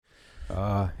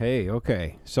Hey,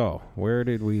 okay. So, where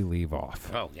did we leave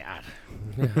off? Oh, God.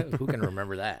 Who can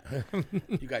remember that?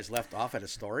 You guys left off at a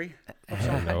story?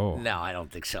 No, No, I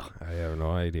don't think so. I have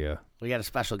no idea. We got a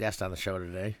special guest on the show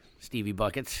today, Stevie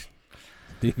Buckets.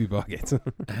 Stevie Buckets.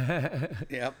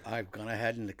 Yep, I've gone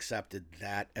ahead and accepted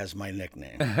that as my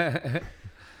nickname.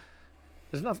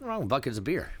 There's nothing wrong with buckets of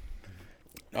beer.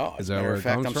 Oh, Is as a that matter where of it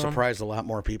fact, comes I'm from? surprised a lot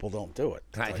more people don't do it,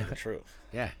 to I tell you know. the truth.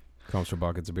 Yeah. Comes from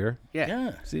buckets of beer. Yeah.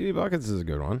 Yeah, Stevie Buckets is a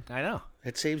good one. I know.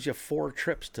 it saves you 4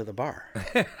 trips to the bar.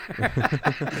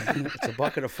 It's a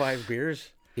bucket of 5 beers.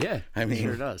 Yeah. I mean-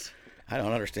 sure does. I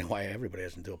don't understand why everybody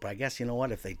doesn't do it, but I guess you know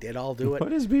what? If they did all do it,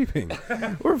 What is beeping?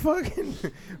 We're fucking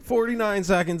 49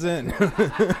 seconds in.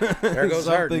 there goes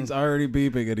Arden. Something's already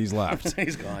beeping and he's left.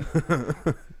 He's gone.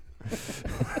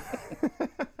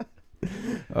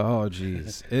 Oh,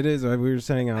 jeez. It is. We were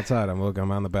sitting outside. I'm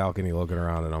on the balcony looking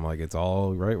around, and I'm like, it's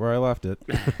all right where I left it.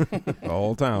 The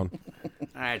whole town.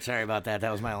 All right, sorry about that.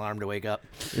 That was my alarm to wake up.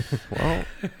 Well,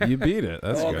 you beat it.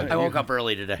 That's Oh, good. I woke up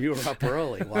early today. You were up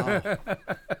early. Wow.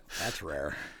 That's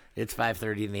rare. It's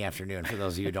 5:30 in the afternoon, for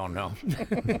those of you who don't know.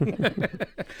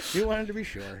 You wanted to be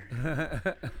sure.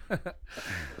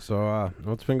 So,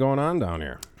 what's been going on down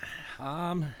here?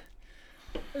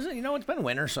 It's been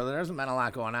winter, so there hasn't been a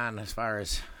lot going on as far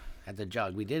as at the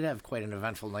Jug. We did have quite an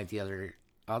eventful night the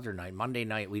other night. Monday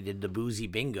night, we did the Boozy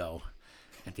Bingo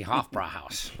at the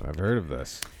Hofbrauhaus. I've heard of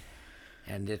this.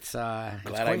 And it's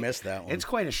Glad I missed that one. It's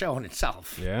quite a show in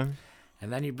itself. Yeah?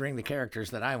 And then you bring the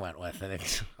characters that I went with, and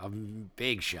it's a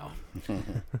big show.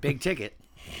 Big Ticket,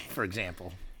 for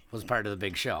example, was part of the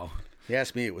big show. You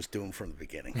asked me, it was doomed from the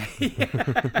beginning.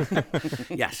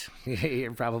 Yes,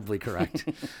 you're probably correct.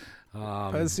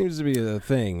 That seems to be a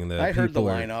thing. That I heard the people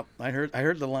are- lineup. I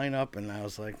heard the lineup, and I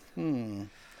was like,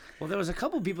 Well, there was a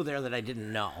couple people there that I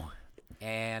didn't know,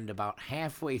 and about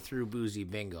halfway through Boozy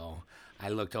Bingo, I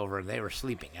looked over and they were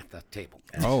sleeping at the table.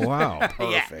 Oh, wow.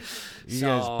 Yeah. perfect. You So,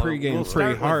 guys pregame we'll pretty start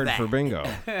with hard that. for bingo.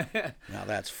 Now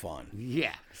that's fun.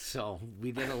 Yeah, so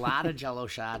we did a lot of Jello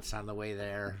shots on the way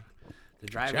there. The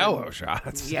driver. Jello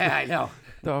shots. Yeah, I know.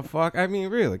 The fuck? I mean,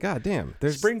 really? God damn.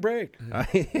 There's Spring break.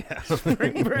 yeah.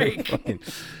 Spring break.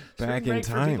 Back in break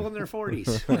for people time. in their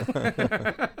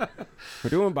 40s. We're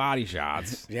doing body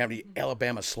shots. Do you have any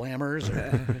Alabama slammers?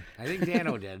 Or- I think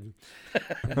Dano did.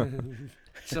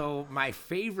 So my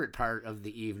favorite part of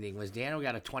the evening was Dano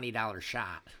got a $20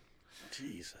 shot.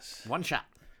 Jesus. One shot.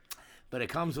 But it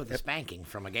comes with a spanking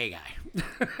from a gay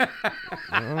guy.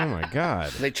 Oh my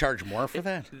god. Do they charge more for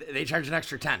that? They charge an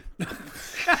extra 10.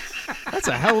 That's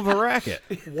a hell of a racket.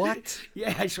 What?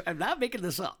 Yeah, I'm not making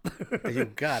this up. You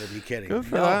gotta be kidding. Good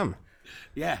for me. them.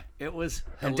 Yeah, it was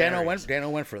And hilarious. Dano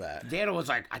went for that. Dano was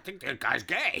like, I think that guy's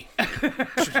gay.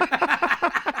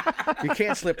 You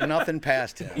can't slip nothing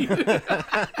past him.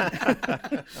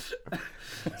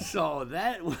 So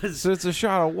that was So it's a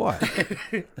shot of what?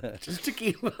 just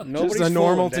tequila. Nobody's Just a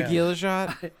normal fooling Dano. tequila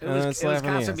shot? It was slap in the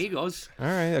ass. Casamigos. All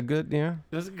right, a good, yeah.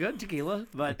 It was a good tequila,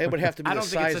 but It would have to be I the don't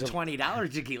think size it's a of.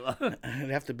 $20 tequila. It'd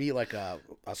have to be like a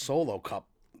solo cup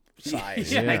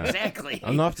size. Yeah, Yeah. exactly.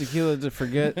 Enough tequila to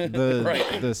forget the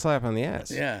Right. the slap on the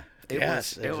ass. Yeah. It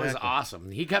Yes, was exactly.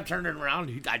 awesome. He kept turning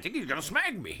around. I think he's gonna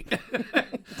smack me.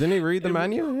 Didn't he read the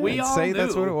menu We and all say knew.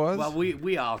 that's what it was? Well,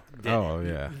 we all did. Oh,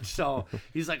 yeah. So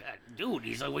he's like, dude.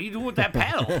 He's like, what are you doing with that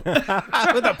paddle? With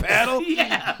a paddle?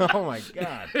 Yeah. Oh my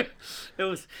god. It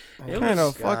was. What kind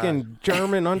of fucking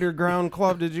German underground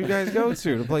club did you guys go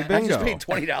to play I bingo? just paid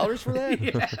 $20 for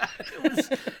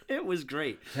that? It was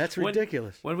great. That's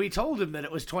ridiculous. When we told him that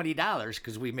it was $20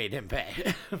 because we made him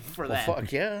pay for that.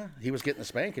 Fuck yeah. He was getting the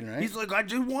spanking, right? He's like, I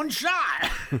did one shot.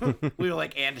 We were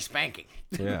like, and a spanking.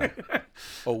 Yeah.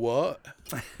 Oh, what?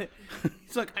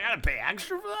 He's like, I gotta pay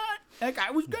extra for that? That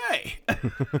guy was gay.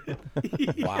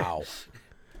 Wow.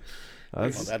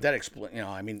 That's- Well, that explains,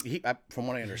 I mean, from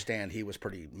what I understand, he was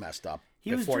pretty messed up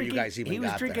He was before drinking, you guys even he was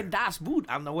got drinking there. Das Boot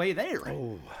on the way there.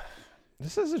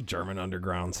 This is a German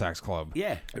underground sex club.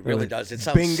 Yeah, It really does. It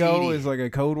sounds Bingo seedy. is like a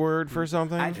code word for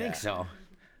something. I think so.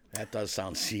 That does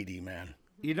sound seedy, man.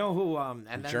 You know who? And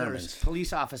then there was Germans.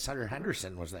 police officer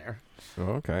Henderson was there. Oh,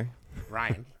 okay.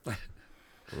 Ryan.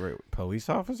 Wait, police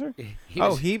officer? He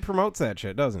Oh, was- he promotes that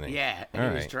shit, doesn't he? Yeah, and All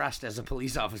he was right. dressed as a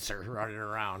police officer running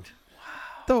around.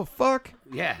 The fuck?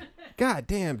 Yeah, God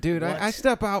damn, dude. What? I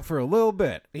step out for a little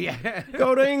bit. yeah.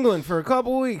 Go to England for a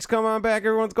couple weeks. Come on back.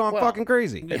 Everyone's gone Well, fucking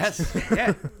crazy. Yes,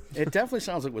 yeah. It definitely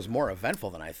sounds like it was more eventful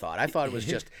than I thought. I thought it was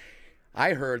just.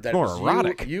 I heard that More it was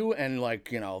erotic. you and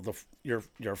like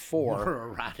your four. More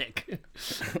erotic.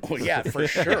 Well, yeah, for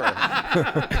sure.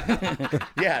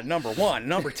 Yeah, number one.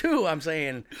 Number two, I'm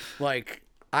saying like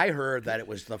I heard that it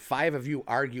was the 5 of you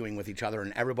arguing with each other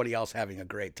and everybody else having a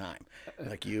great time.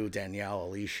 Like you, Danielle,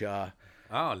 Alicia.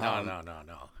 Oh, no.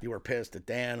 You were pissed at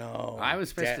Dano. I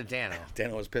was pissed at Dano.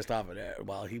 Dano was pissed off at it.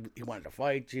 Well, he wanted to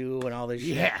fight you and all this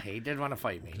shit. Yeah, he did want to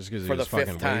fight me. Just because he For was the 5th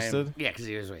fucking time. wasted. Yeah, because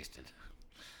he was wasted.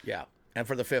 Yeah. And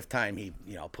for the 5th time, he,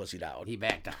 pussied out. He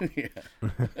backed out. Yeah.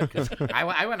 'Cause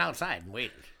I went outside and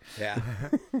waited. Yeah.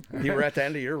 You were at the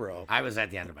end of your rope. I was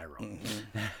at the end of my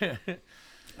rope.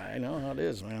 I know how it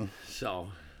is, man. So,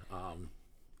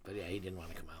 but yeah, he didn't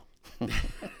want to come out.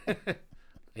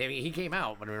 I mean, he came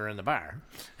out when we were in the bar,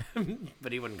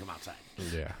 but he wouldn't come outside.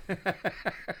 Yeah.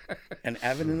 And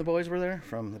Evan and the boys were there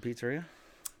from the pizzeria?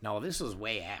 No, this was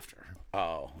way after.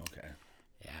 Oh, okay.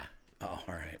 Yeah. Oh,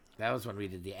 all right. That was when we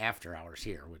did the after hours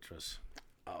here, which was,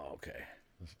 Oh, okay.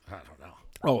 I don't know.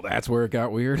 Oh, that's where it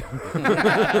got weird.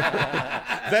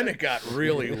 Then it got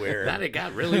really weird. Then it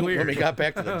got really When weird. we got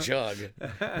back to the jug.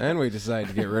 Then we decided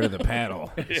to get rid of the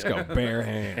paddle. Just go bare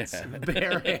hands.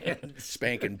 Bare hands.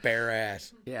 Spanking bare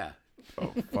ass. Yeah.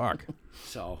 Oh, fuck.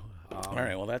 So, All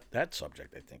right, well, that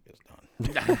subject, I think, is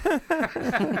done.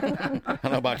 I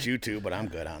don't know about you two, but I'm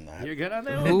good on that. you're good on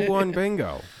that? Who won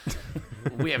bingo?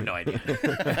 We have no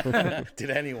idea. Did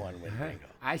anyone win bingo?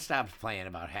 I stopped playing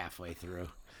about halfway through.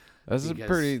 This is a Because-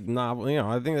 pretty novel.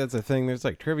 I think that's a thing. There's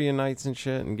like trivia nights and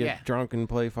shit, and get Yeah. drunk and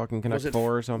play fucking Connect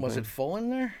Four or something. Was it full in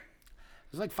there?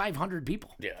 There's like 500 people.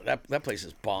 Yeah, that place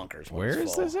is bonkers. when Where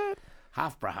it's is full. this at?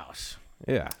 Hofbrauhaus.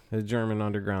 Yeah, the German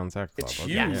underground sex club. It's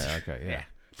Okay, huge. Yeah, okay, yeah.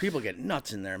 People get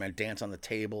nuts in there, man. Dance on the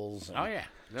tables. And, Oh, yeah.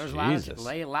 There's Jesus.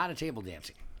 a lot of table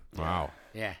dancing. Wow.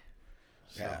 Yeah.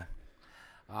 yeah.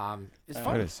 It's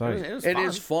fun. a sight. It was It fun.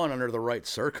 is fun under the right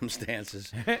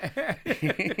circumstances.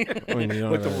 When you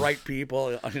don't With the have- right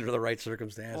people under the right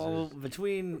circumstances. Well,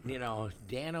 between,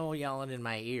 Dano yelling in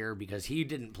my ear because he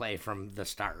didn't play from the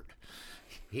start.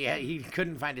 He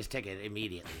couldn't find his ticket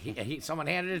immediately. Someone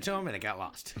handed it to him and it got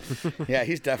lost. Yeah,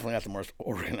 he's definitely not the most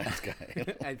organized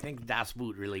guy. I think Das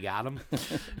Boot really got him.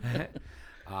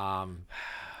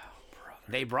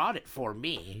 They brought it for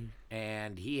me,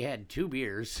 and he had 2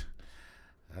 beers.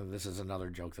 This is another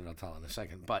joke that I'll tell in a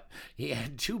second. But he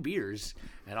had 2 beers,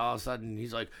 and all of a sudden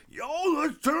he's like, "Yo,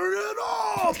 let's turn it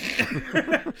off!"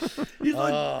 He's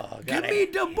like, "Give me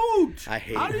the boot." I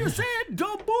hate How do it. you say it?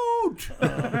 The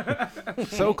boot.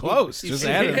 so close. Just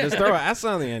add it. Just throw an S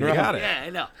on the end. You got it. Yeah, I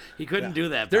know. He couldn't do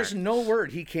that. There's part. no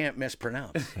word he can't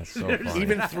mispronounce. That's so funny.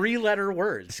 Even 3-letter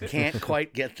words can't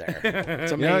quite get there.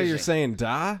 It's amazing. You're saying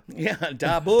da? Yeah,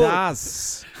 dabu.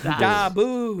 Das.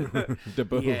 Dabu.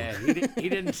 Daboo. Yeah, he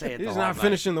didn't say it. He's the not whole night.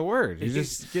 finishing the word. He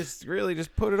just really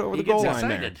just put it over He the goal gets line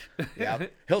there. excited. Yeah,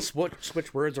 he'll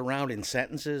switch words around in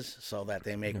sentences so that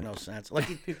they make no sense.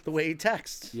 Like the way he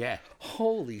texts. Yeah.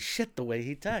 Holy shit, the way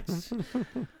he texts.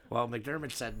 Well,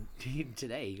 McDermott said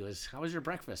today, he goes, "How was your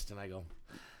breakfast?" And I go,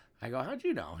 "How'd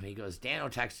you know?" And he goes, "Dano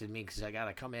texted me because I got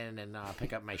to come in and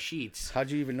pick up my sheets."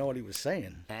 How'd you even know what he was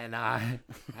saying? And I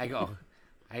go,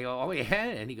 "Oh yeah,"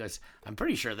 and he goes, "I'm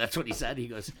pretty sure that's what he said." He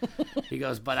goes,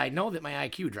 "But I know that my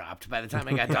IQ dropped by the time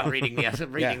I got done reading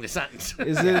the sentence."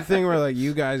 Is it a thing where like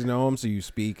you guys know him, so you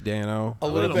speak Dano? A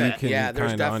little Like, you bit. can Yeah,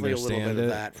 there's kinda definitely a little bit understand of it?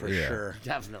 that for Yeah. sure.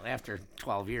 Definitely after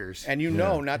 12 years. And you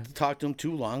know not to talk to him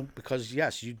too long because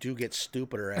yes, you do get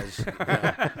stupider as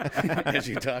as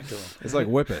you talk to him. It's like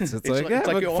whippets. It's like, it's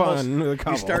yeah, you look fun with a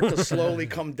couple. you start to slowly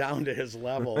come down to his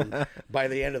level. And by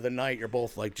the end of the night, you're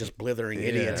both like just blithering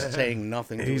idiots saying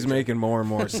nothing. To He's each other. making more and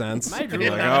more sense. Am I You're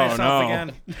drooling like, on oh myself no.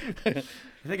 again?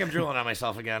 I think I'm drooling on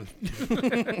myself again.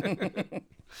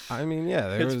 I mean, yeah,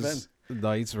 there It's was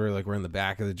nights where like we're in the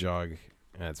back of the jug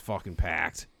and it's fucking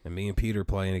packed, and me and Peter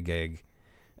playing a gig,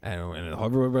 and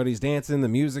everybody's dancing, the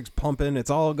music's pumping, it's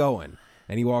all going.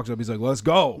 And he walks up, he's like, "Let's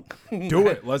go, do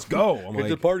it, let's go." I'm Get the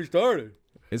like, party started.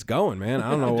 "It's going, man.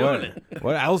 I don't know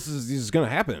what else is gonna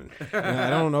happen. I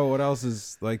don't know what else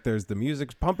is like. There's the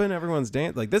music's pumping, everyone's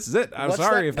dancing. Like this is it. I'm What's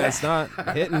sorry that- if that's not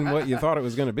hitting what you thought it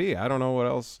was gonna be. I don't know what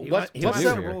else." He What's wants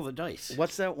that- to roll the dice.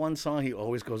 What's that one song he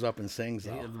always goes up and sings?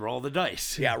 Though? Roll the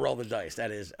dice. Yeah, roll the dice.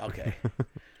 That is okay.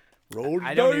 Roll the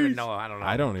I don't dice. even know. I don't know.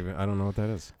 I don't know what that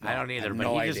is. I don't either. have But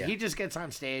no he idea. just gets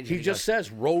on stage. He and just goes,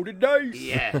 says roll the dice.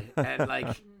 yeah, and like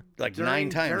Like during, 9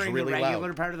 times during really the regular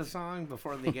loud. part of the song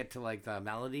before they get to like the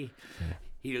melody,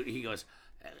 he goes.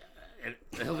 And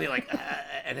he'll be like,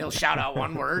 and he'll shout out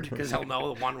one word because he'll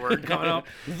know the one word coming up.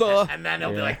 And then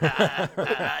he'll be like,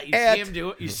 you see him do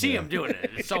it. You see him doing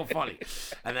it. It's so funny.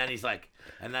 And then he's like,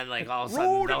 and then like all of a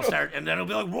sudden they'll start, and then he'll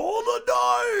be like, roll the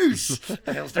dice.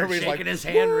 And he'll start Everybody's shaking like, his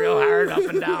hand real hard up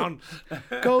and down.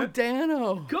 Go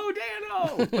Dano. Go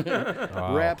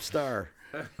Dano. Rap star.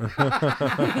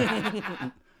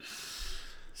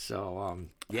 So So,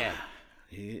 yeah.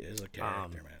 He is a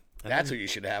character, man. That's what you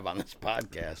should have on this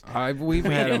podcast. We've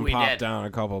had him we pop did. down a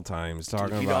couple times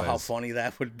talking You know about how his, funny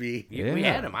that would be? We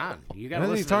Yeah. had him on. You got to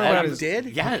Doesn't he listen to talk that. about You his- did?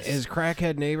 Yes. his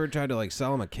crackhead neighbor tried to like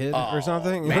sell him a kid or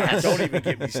something. Man, don't even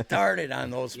get me started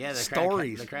on those Yeah,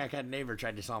 stories. The crackhead neighbor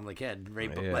tried to sell him the kid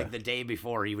Yeah. like the day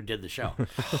before he did the show.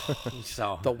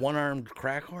 So The one-armed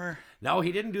crack whore? no,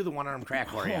 he didn't do the one-armed crack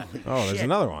whore yet. Oh, there's Shit.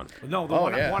 another one. No,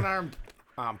 the yeah. one-armed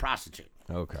prostitute.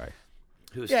 Okay.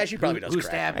 Yeah, she probably does who crack.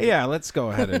 stabbed. Yeah, let's go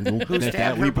ahead and make that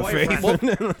stabbed her leap of faith. boyfriend?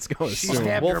 and let's go. She assume.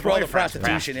 stabbed We'll her throw the boyfriend's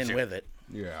prostitution in with it.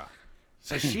 Yeah.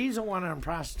 So she's a one-armed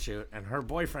prostitute, and her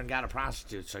boyfriend got a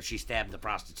prostitute, so she stabbed the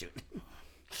prostitute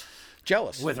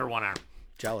Jealous. with her one arm.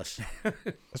 Jealous.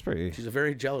 That's pretty. She's a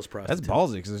very jealous prostitute. That's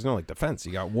ballsy because there's no like defense.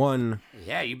 You got one.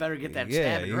 Yeah, you better get that Yeah,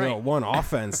 stabbing you right. got one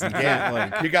offense. You Yeah,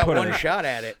 can't, like you got put one a- shot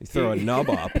at it. You throw a nub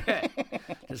up.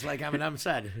 Just like Eminem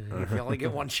said, you only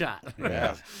get one shot.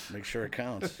 Yeah, make sure it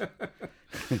counts.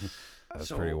 That's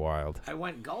So, pretty wild. I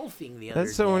went golfing the other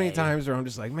That's so many day. times where I'm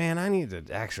just like, man, I need to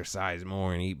exercise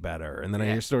more and eat better. And then I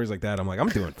hear stories like that. I'm like, I'm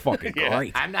doing fucking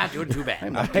great. I'm not doing too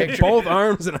bad. I have both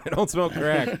arms and I don't smoke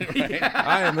crack.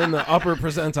 I am in the upper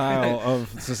percentile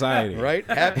of society. Right?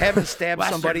 Haven't stabbed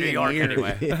Western somebody New in York, years.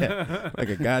 anyway. Yeah, like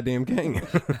a goddamn king.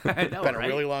 I know, Been a right?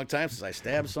 really long time since I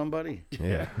stabbed somebody.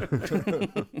 Yeah.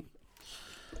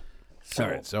 So, All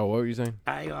right. So what were you saying?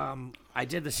 I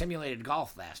did the simulated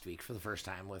golf last week for the first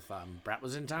time with Brett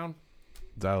was in town.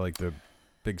 Is that like the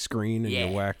big screen and Yeah.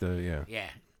 you whack the Yeah,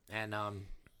 and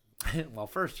well,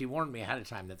 first he warned me ahead of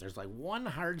time that there's like one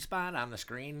hard spot on the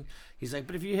screen. He's like,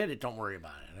 but if you hit it, don't worry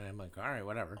about it. And I'm like, all right,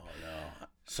 whatever. Oh no.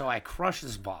 So I crush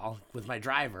this ball with my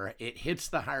driver. It hits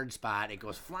the hard spot. It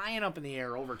goes flying up in the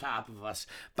air over top of us,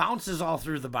 bounces all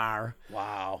through the bar.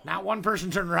 Wow. Not one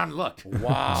person turned around and looked.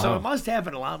 Wow. So it must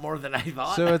happen a lot more than I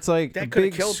thought. So it's like That a coulda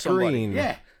big killed somebody. screen.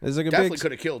 Yeah. There's like a Definitely big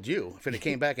could have killed you. If it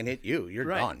came back and hit you, you're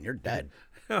Right. done. You're dead.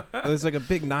 there's like a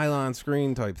big nylon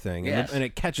screen type thing, and, Yes. and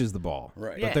it catches the ball.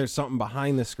 Right. But Yeah. there's something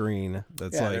behind the screen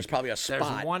that's Yeah, like there's probably a there's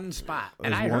spot. one spot.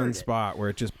 And there's I heard one it. spot where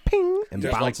it just ping and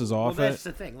There's like- bounces Well, off that's it.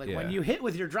 the thing. Like Yeah. when you hit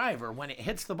with your driver, when it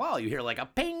hits the ball, you hear like a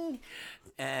ping,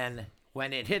 and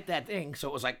when it hit that thing, so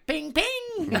it was like ping, ping.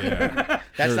 Yeah. That's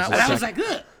There's not a And I what was sec- like,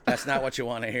 ugh. That's not what you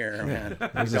want to hear, man.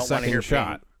 There's you a don't want to hear second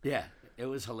shot. Yeah, it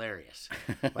was hilarious.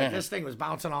 Like this thing was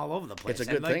bouncing all over the place. It's a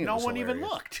good and, like, thing it no was one even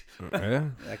hilarious. looked. Yeah.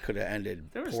 Pain. That could have ended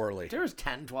poorly. There was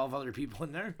 10, 12 other people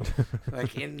in there,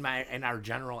 like in our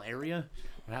general area.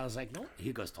 And I was like, no.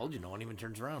 He goes, told you, no one even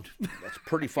turns around. That's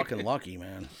pretty fucking lucky,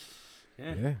 man.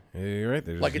 Yeah, you're right.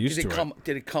 They're just Like, used did to it come?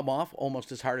 Did it come off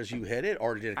almost as hard as you hit it,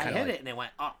 or did it I kind hit of? Like, it and it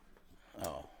went up.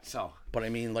 Oh, So but I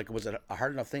mean, like, was it a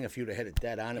hard enough thing if you'd have hit it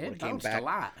dead on? It would it have came bounced back. a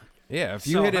lot. Yeah, if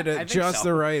you So, hit it I at think just so.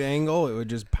 the right angle, it would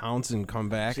just pounce and come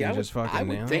back See, and I would, just fucking I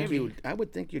would nail think it. you. I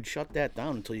would think you'd shut that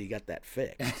down until you got that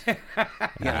fixed.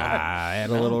 Add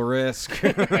a little risk,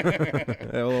 a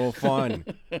little fun.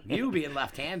 You being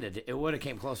left-handed, it would have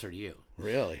came closer to you.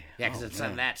 Really? Yeah, because it's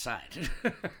on that side.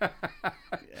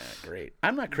 Yeah, great.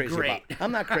 I'm not crazy Great. about.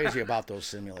 I'm not crazy about those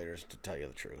simulators, to tell you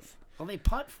the truth. Well, they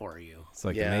putt for you, It's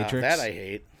like Yeah, the Matrix. that I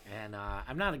hate. and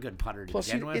I'm not a good putter to Plus,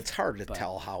 begin with. it's hard to but-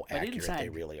 tell how but accurate inside, they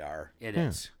really are. It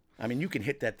is. I mean, you can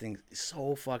hit that thing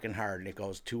so fucking hard, and it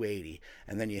goes 280,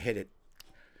 and then you hit it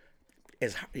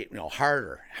as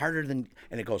harder than,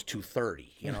 and it goes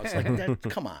 230. You know, it's like, that,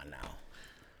 come on now.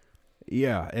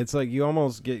 Yeah, it's like you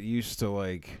almost get used to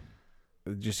like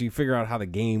just you figure out how the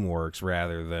game works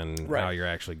rather than how Right. you're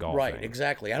actually golfing. Right,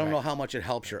 exactly. I don't know how much it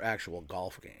helps your actual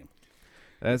golf game.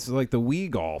 That's like the Wii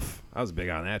golf. I was big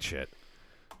on that shit.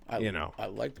 I, You know. I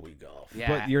liked Wii golf. Yeah.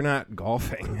 But you're not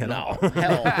golfing at all. No,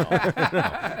 hell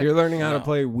no. You're learning how to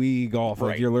play Wii golf.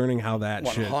 Like Right. you're learning how that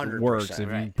shit 100%, works. If you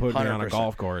right. put me on a 100%.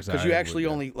 golf course, Because I you would actually do.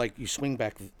 only, like, you swing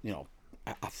back,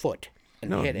 a foot and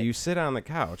No, hit it. you sit on the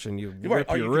couch and you Right. rip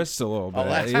Oh, your you can- wrists a little bit. Oh,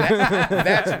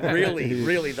 that's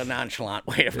really the nonchalant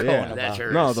way of going Yeah. about That's it.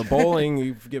 yours. No, the bowling,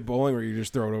 you get bowling where you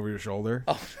just throw it over your shoulder.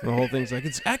 Oh. The whole thing's like,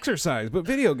 it's exercise, but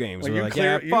video games. Well, We're like,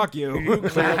 yeah, fuck you.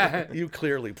 You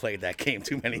clearly played that game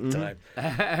too many times.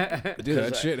 Dude,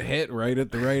 that shit hit right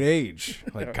at the right age.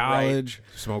 Like college,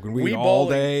 smoking weed Wii all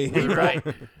bowling, day.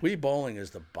 Wii bowling is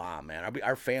the bomb, man.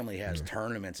 Our family has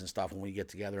tournaments and stuff when we get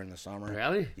together in the summer.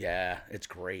 Really? Yeah, it's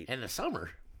great. In the summer,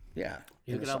 Yeah.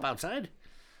 you in get the up summer. outside.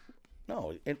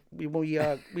 No, we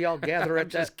all gather I'm at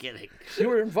that. just kidding. You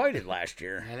were invited last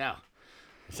year. I know.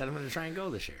 I said I'm going to try and go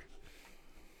this year.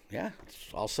 Yeah, it's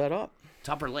all set up.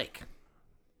 Tupper Lake.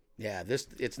 Yeah,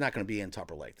 it's not going to be in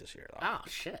Tupper Lake this year, though. Oh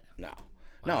shit. No,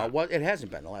 No, it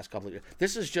hasn't been the last couple of years.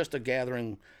 This is just a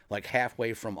gathering like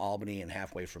halfway from Albany and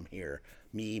halfway from here.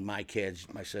 Me, my kids,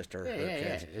 my sister, her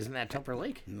kids. Isn't that Tupper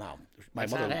Lake? No, my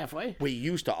It's mother. not halfway? We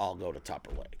used to all go to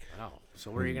Tupper Lake. Oh,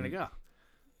 so where are you going to go?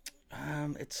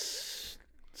 It's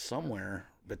somewhere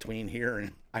between here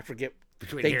and I forget.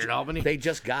 Between here and Albany? They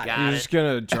just got Got it. You're just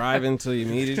gonna drive until you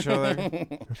meet each other.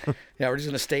 Yeah, we're just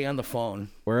gonna stay on the phone.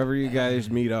 Wherever you guys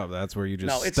meet up, that's where you just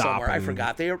No, it's stop. somewhere. I and-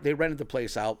 forgot. They rented the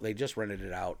place out. They just rented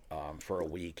it out for a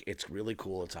week. It's really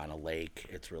cool. It's on a lake.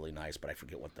 It's really nice, but I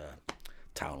forget what the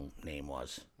town name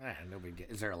was. No big deal.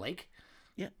 Is there a lake?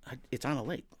 Yeah, it's on a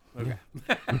lake.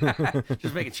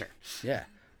 Just making sure. Yeah,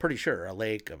 pretty sure a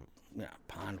lake,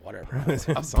 pond, whatever.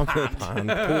 something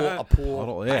pond. A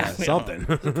pool. Yeah, something.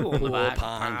 Pool, in the back,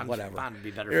 pond, whatever. Pond would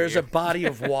be better There's for a you. body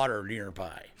of water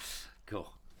nearby.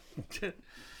 Cool.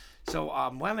 So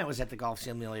when I was at the golf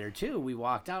simulator too, we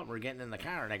walked out and we're getting in the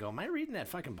car and I go, "Am I reading that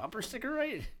fucking bumper sticker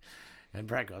right?" And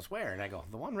Brett goes, "Where?" And I go,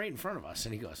 "The one right in front of us."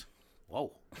 And he goes,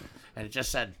 "Whoa!" And it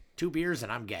just said 2 beers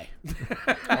and I'm gay.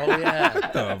 Oh yeah.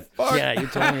 The fuck? Yeah, you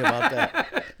told me about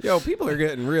that. Yo, people are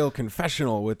getting real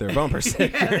confessional with their bumper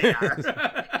stickers. Yeah, they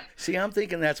are. See, I'm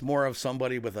thinking that's more of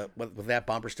somebody with that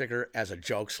bumper sticker as a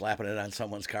joke, slapping it on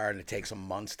someone's car, and it takes them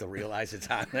months to realize it's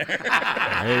on there.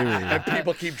 And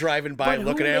people keep driving by and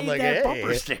looking at him like, that "Hey."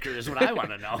 bumper sticker is what I want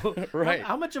to know. Right.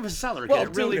 How much of a seller Well,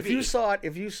 can it really dude, if be? you saw it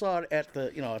at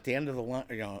the at the end of the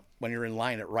line, when you're in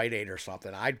line at Rite Aid or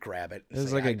something, I'd grab it. and It's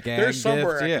say, like a gag There's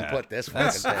somewhere gift. I Yeah, can put this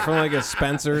that's fucking thing. from like a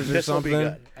Spencer's or This will be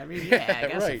something. good. I mean, yeah, I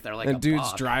guess right. if they're like And a dude's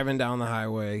buck. driving down the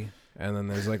highway, and then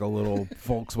there's like a little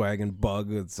Volkswagen Bug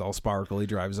that's all sparkly,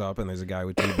 drives up, and there's a guy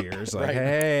with 2 beers. Like, Right.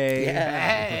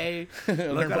 hey, Hey,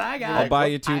 look what I got. I'll buy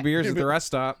you 2 beers at the rest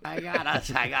stop. I got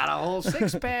a whole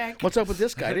 6-pack. What's up with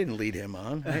this guy? I didn't lead him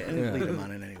on. I didn't lead him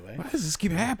on in any way. Why does this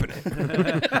keep happening?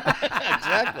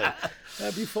 Exactly.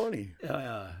 That'd be funny.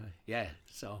 Yeah.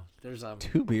 So there's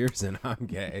 2 beers and I'm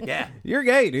gay. Yeah. You're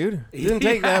gay, dude. It didn't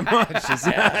take that much. It's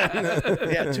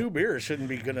Yeah, 2 beers shouldn't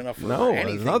be good enough for no,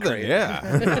 anything. it's nothing. crazy.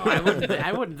 Yeah. No,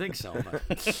 I wouldn't think so. But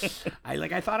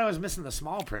I thought I was missing the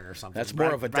small print or something. That's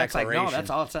more of a Brett's like, no, declaration. that's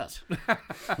all it says.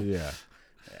 Yeah.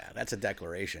 Yeah, that's a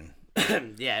declaration.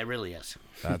 Yeah, it really is.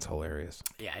 That's hilarious.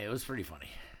 Yeah, it was pretty funny.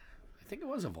 I think it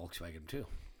was a Volkswagen too.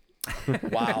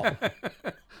 Wow,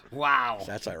 Wow.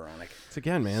 that's ironic. It's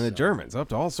again, man, the Germans up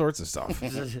to all sorts of stuff.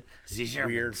 These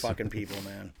Weird Germans. fucking people,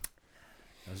 man.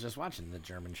 I was just watching the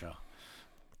German show.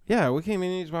 Yeah, we came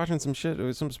in, he's watching some shit. It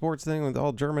was some sports thing with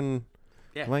all German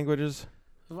Yeah. languages.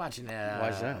 I was watching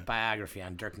Why's that? a biography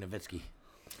on Dirk Nowitzki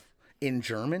In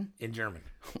German? in German.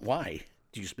 Why?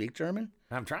 Do you speak German?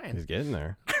 I'm trying. He's getting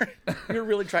there. You're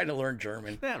really trying to learn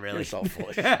German. Not really. You're so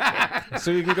foolish.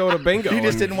 So you can go to bingo. You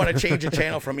just and- didn't want to change the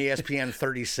channel from ESPN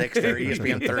 36 to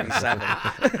ESPN 37.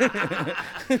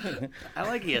 I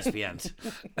like ESPNs.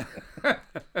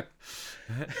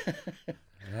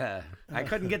 I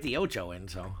couldn't get the Ocho in,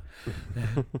 so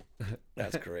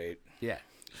That's great. yeah.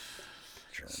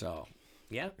 German. So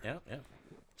yeah.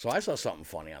 So I saw something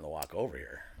funny on the walk over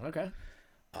here. Okay.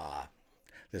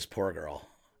 This poor girl.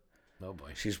 Oh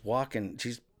boy. She's walking.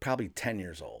 She's probably 10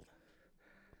 years old.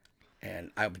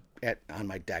 And on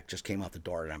my deck, just came out the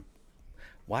door, and I'm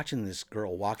watching this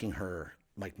girl walking her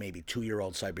like maybe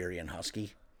 2-year-old Siberian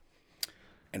Husky.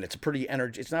 And it's a pretty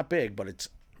It's not big, but it's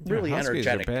really Huskies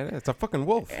are energetic. bad. It's a fucking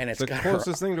wolf. And it's the got her-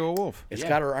 closest thing to a wolf. It's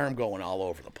got her arm going all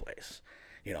over the place,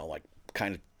 like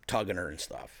kind of tugging her and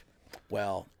stuff.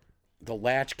 Well, the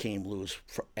latch came loose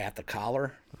at the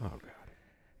collar, Oh god.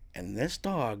 and this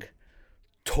dog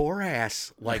tore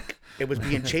ass like it was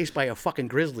being chased by a fucking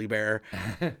grizzly bear,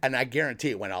 and I guarantee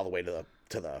it went all the way to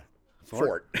the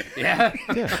fort. Yeah.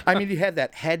 I mean, you had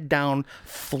that head down,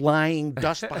 flying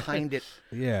dust behind it,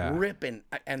 Yeah. ripping,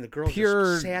 and the girl Pure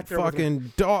just sat there with her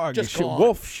fucking dog just shit, gone.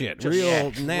 wolf shit, Just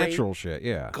real straight natural shit.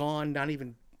 Yeah. gone, not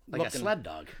even Like a looking. sled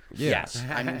dog. Yes,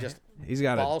 I mean just. He's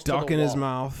got balls a to the duck in his wall.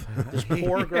 mouth. This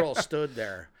poor girl stood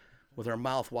there with her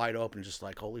mouth wide open, just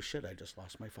like, holy shit, I just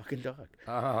lost my fucking dog.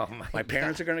 Oh My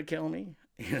parents are going to kill me.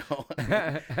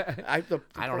 I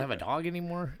I don't have a dog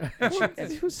anymore.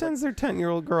 Who sends their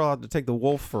 10-year-old girl out to take the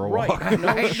wolf for a walk? Right.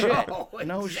 No shit. know,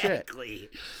 No shit. exactly.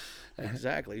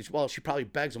 Exactly. Well, she probably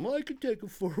begs him, well, I can take her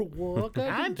for a walk. I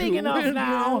I'm can big do enough it.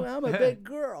 now." I'm a big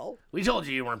girl. We told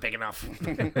you weren't big enough.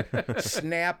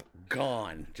 Snap,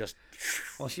 gone. Just,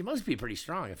 Well, she must be pretty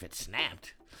strong if it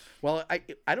snapped. well, I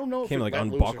don't know if Came it like let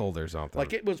loose or- unbuckled or something.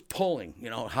 Like it was pulling,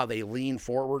 how they lean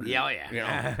forward. Yeah, oh,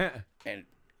 yeah.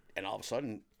 And all of a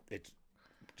sudden, it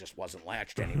just wasn't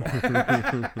latched anymore.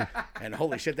 And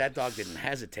holy shit, that dog didn't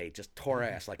hesitate, just tore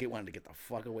ass like it wanted to get the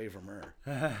fuck away from her.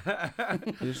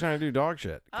 You're just trying to do dog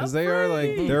shit because they are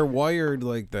like they're wired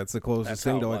like that's the closest That's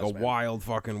thing to how it like was, a man. wild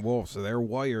fucking wolf. So they're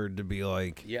wired to be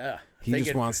like Yeah. he They just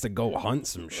get- wants to go hunt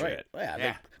some Right. shit. Yeah,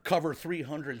 Yeah. they cover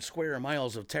 300 square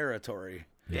miles of territory.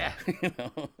 Yeah.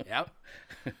 Yep.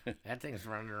 That thing's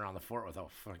running around the fort with a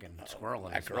fucking squirrel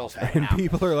in That its girl's mouth. And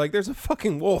people are like, "There's a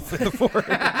fucking wolf in the forest.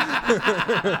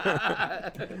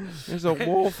 There's a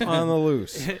wolf on the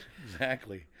loose."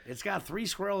 Exactly. It's got 3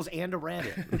 squirrels and a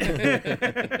rabbit.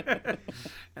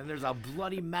 And there's a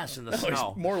bloody mess in the It's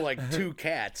snow. more like 2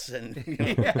 cats and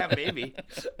Yeah, maybe.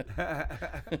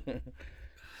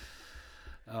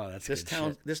 Oh, that's this good town.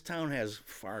 shit. This town has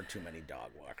far too many dog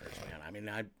walkers, man. I mean,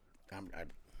 there's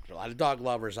a lot of dog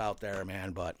lovers out there,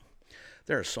 man, but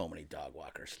there are so many dog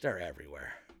walkers. They're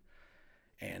everywhere.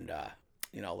 And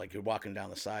you know, like you're walking down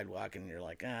the sidewalk and you're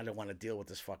like, I don't want to deal with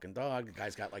this fucking dog. The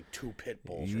guy's got like 2 pit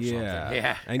bulls or Yeah, something.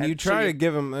 Yeah. And you And so try you- to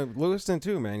give him Lewiston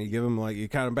too, man. You give him like you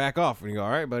kind of back off and you go, "All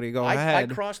right, buddy, go I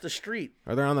ahead." crossed the street.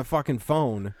 Or they're on the fucking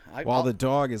phone while I'll- the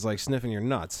dog is like sniffing your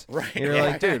nuts. Right. And you're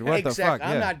like, dude, what the fuck?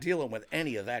 I'm Yeah. not dealing with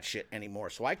any of that shit anymore.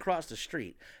 So I cross the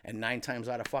street, and 9 times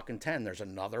out of fucking 10, there's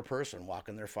another person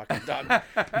walking their fucking dog.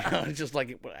 You know, it's just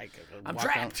like I'm walk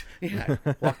trapped. Down,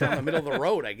 yeah, walk down the middle of the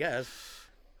road, I guess.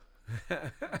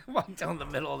 Walk down the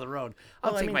middle of the road.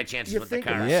 I'll Well, I take mean, my chances you with the think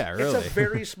cars. about it. Yeah, It's really. a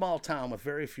very small town with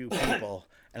very few people,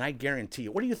 and I guarantee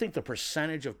you. What do you think the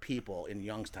percentage of people in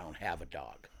Youngstown have a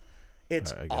dog?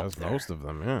 It's I up guess there. most of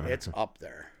them, yeah. It's up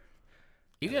there.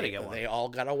 You gotta get one. They all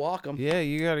gotta walk them. Yeah,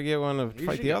 you got to get one to fight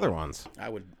should the get other ones. I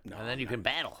would. No, And then you can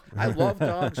battle. I love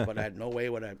dogs, but I had no way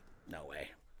would I. No way.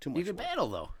 Too much You can work. battle,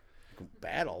 though.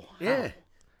 Battle. Yeah. How?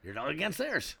 Your dog against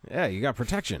theirs. Yeah, you got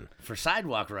protection. For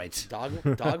sidewalk rights. Dog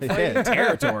fighting? Yeah,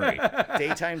 territory.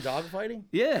 Daytime dog fighting?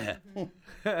 Yeah.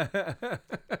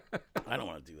 I don't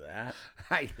want to do that.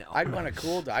 I know. I'd want a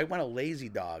cool dog. I want a lazy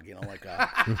dog, you know, like a.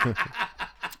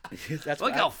 That's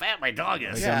Look what how fat my dog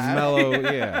is. Yeah. A mellow,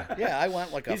 yeah. Yeah, I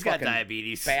want like a He's got fucking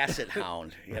diabetes. basset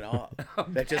hound, you know,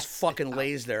 that just fucking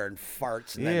lays there and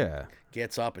farts and then Yeah.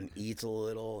 gets up and eats a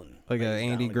little and Like a lays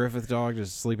Andy down Griffith dog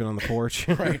just sleeping on the porch.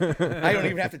 Right. I don't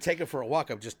even have to take him for a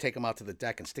walk. I'll just take him out to the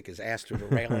deck and stick his ass through the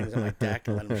railings on my deck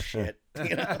and let him shit.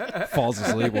 You know? Falls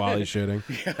asleep while he's shitting.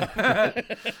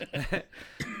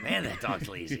 Man, that dog's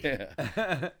lazy.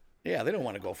 Yeah, they don't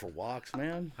want to go for walks,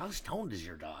 man. How stoned is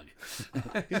your dog?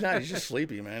 He's not. He's just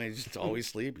sleepy, man. He's just always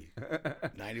sleepy.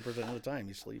 90% of the time,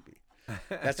 he's sleepy.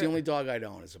 That's the only dog I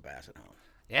own is a basset hound.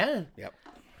 Yeah. Yep.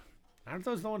 Aren't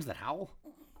those the ones that howl?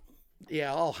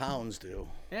 Yeah, all hounds do.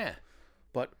 Yeah.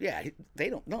 But yeah, they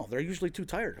don't. No, they're usually too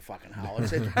tired to fucking howl.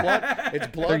 It's blood. It's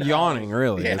blood. They're yawning, hounds.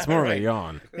 really. Yeah, It's more of right. a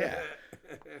yawn. Yeah.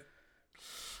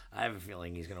 I have a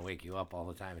feeling he's gonna wake you up all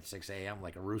the time at 6 a.m.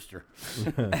 like a rooster.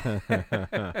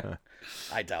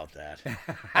 I doubt that.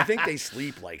 I think they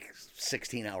sleep like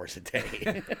 16 hours a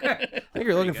day. I think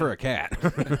you're looking for a cat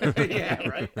Yeah,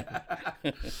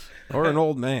 right. or an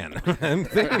old man. I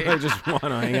think I just want to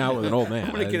hang out with an old man.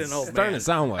 I'm gonna get an It's old starting man. to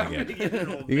sound like it.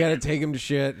 You got to take him to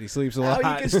shit. He sleeps a Oh, lot.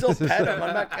 you can still pet him.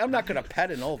 I'm not gonna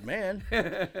pet an old man.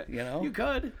 You know, You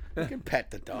could. you can pet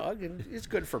the dog, and it's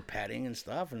good for petting and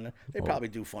stuff. And they probably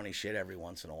do funny shit every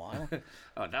once in a while.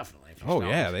 Oh, definitely. If you're Oh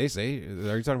stoned. yeah, they say.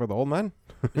 Are you talking about the old man?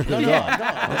 No,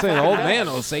 I'm saying the old man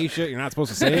will say shit you're not supposed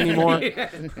to say anymore.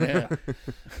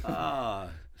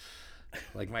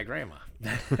 Like my grandma.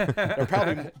 they're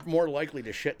probably more likely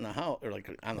to shit in the house or like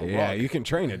on the Yeah, rug. you can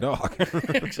train a dog.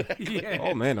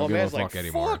 Old man don't Old give a man's fuck like,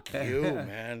 anymore. fuck you,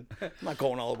 man. I'm not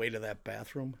going all the way to that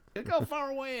bathroom. Look how far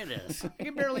away it is. I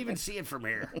can barely even see it from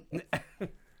here.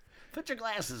 Put your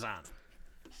glasses on.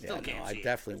 Still Yeah, can't no, see I it.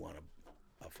 definitely want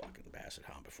a fucking basset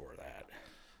hound before that.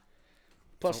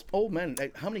 Plus, old men.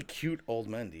 How many cute old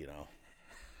men do you know?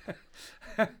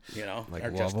 You know, Like are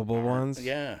just- lovable ones?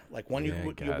 Yeah, like one Yeah, I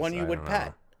you guess, one you I would don't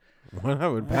pet. One I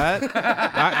would pet. All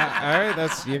right,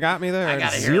 that's you got me there. I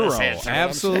gotta hear Zero, this answer.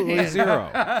 absolutely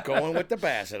zero. Going with the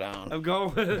basset hound. I'm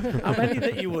going with how many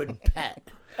that you would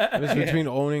pet. It's between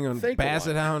owning a Think of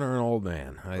basset one. hound or an old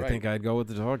man. I Right. think I'd go with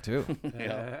the dog too.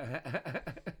 Yeah,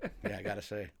 I gotta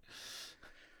say,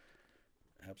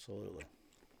 absolutely.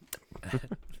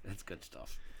 That's good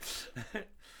stuff.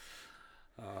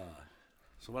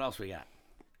 So what else we got?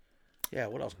 Yeah,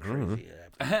 what else Mm-hmm. crazy?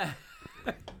 happened?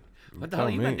 What the hell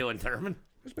you me. been doing, Thurman?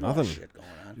 There's been a lot of Nothing. shit going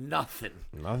on. Nothing.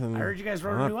 Nothing. I heard you guys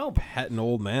wrote I'm a new not album. petting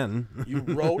old men. You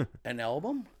wrote an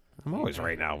album? I'm always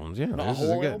writing albums. Yeah, A this is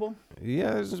whole good. album?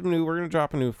 Yeah, this is new. We're gonna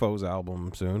drop a new Foes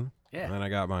album soon. Yeah. And then I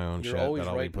got my own You're shit always that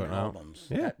I'll be writing putting out. albums.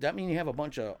 Yeah. That mean you have a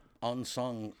bunch of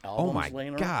unsung Oh albums my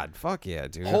laying around? God, fuck yeah,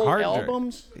 dude. Whole Hard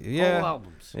albums? Yeah. Whole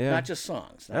albums. Yeah. Not just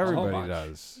songs. Not Everybody bunch.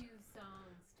 does. 2 songs.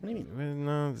 What do you mean?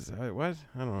 No, what?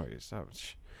 I don't know what you're talking.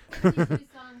 2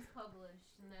 songs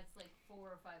published, and that's like 4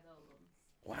 or 5 albums.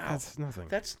 Wow. That's nothing.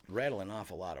 That's rattling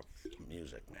off a lot of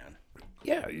music, man.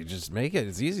 Yeah, you just make it.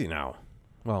 It's easy now.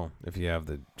 Well, if you have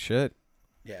the shit,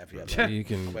 Yeah, if you have you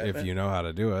can. If equipment. you know how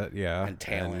to do it, yeah. and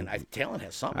talent. Talent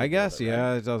has something. I to do guess, with it, right?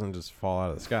 yeah, it doesn't just fall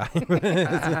out of the sky.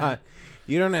 It's not,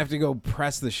 you don't have to go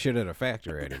press the shit at a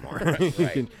factory anymore. You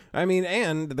right. can, I mean,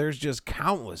 and there's just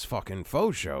countless fucking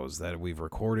faux shows that we've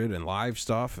recorded and live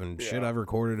stuff and shit Yeah. I've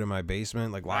recorded in my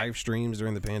basement, like live streams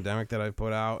during the pandemic that I've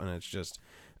put out, and it's just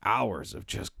hours of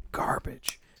just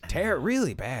garbage.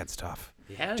 Really bad stuff.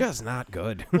 Yeah. Just not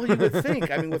good. Well, you would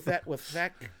think. I mean, with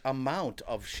that amount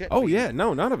of shit. Oh, yeah,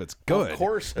 no, none of it's good. Of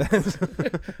course.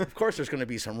 Of course, there's going to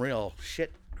be some real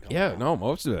shit. going Yeah, on. no,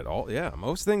 most of it.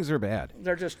 Most things are bad.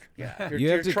 They're just You're, You have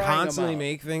you're to trying them constantly out.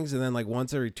 make things, and then like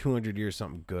once every 200 years,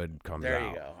 something good comes There out.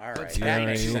 you go. All right. You know That what I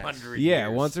makes mean? sense. 100 Yeah,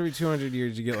 years. once every 200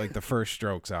 years, you get like the first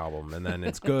Strokes album, and then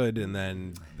it's good, and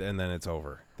then it's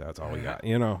over. That's all we got.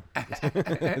 You know,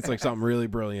 it's like something really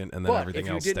brilliant, and then But everything if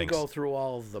you else didn't stinks. go through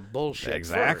all of the bullshit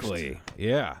Exactly. first,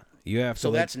 Yeah, you have to. so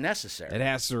like, that's necessary. it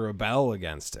has to rebel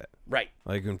against it. Right.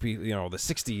 Like when people, the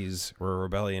 60s were a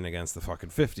rebellion against the fucking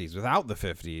 50s. Without the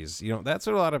 50s, that's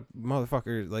what a lot of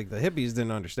motherfuckers, like the hippies,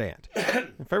 didn't understand.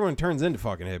 If everyone turns into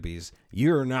fucking hippies,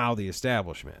 you're now the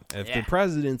establishment. If the Yeah.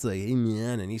 president's like, hey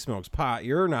man, and he smokes pot,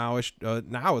 you're now,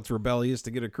 now it's rebellious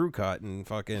to get a crew cut and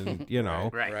fucking,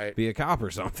 Right. Right. be a cop or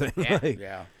something. Yeah. Like,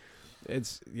 Yeah.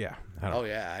 it's, yeah. I don't Oh know.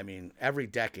 yeah. I mean, every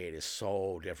decade is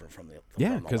so different from the.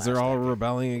 Yeah, from the because they're last all decade.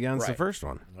 rebelling against the Right. first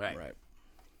one. Right. Right.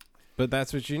 But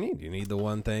that's what you need. You need the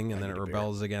one thing, and then it need a beer.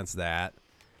 rebels against that,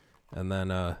 and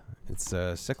then it's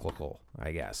cyclical,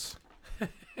 I guess.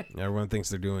 Everyone thinks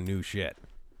they're doing new shit.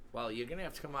 Well, you're gonna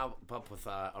have to come up with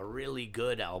a really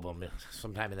good album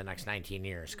sometime in the next 19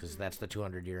 years, because that's the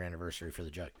 200-year anniversary for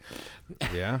the Jug.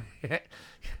 Yeah,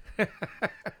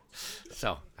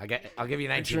 So I'll give you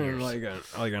 19 years.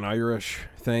 like an Irish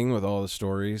thing with all the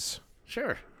stories.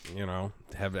 Sure.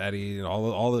 Have Eddie and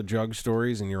all the Jug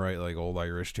stories, and you write like old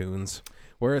Irish tunes,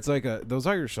 where it's like those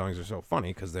Irish songs are so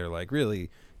funny because they're like really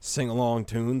sing-along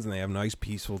tunes, and they have nice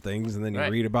peaceful things, and then you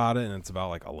Right. read about it, and it's about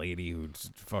like a lady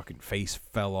whose fucking face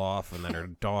fell off, and then her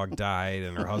dog died,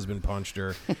 and her husband punched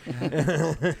her,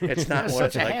 It's not That's what such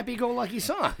it's a like. happy-go-lucky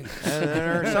song. and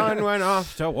then her son went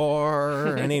off to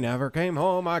war, and he never came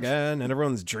home again, and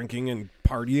everyone's drinking and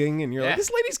partying, and you're like, Yeah.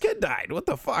 this lady's kid died. What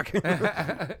the fuck?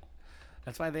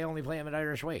 That's why they only play them at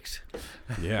Irish wakes.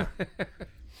 Yeah.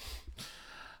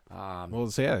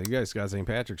 Well, so yeah, you guys got St.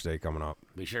 Patrick's Day coming up.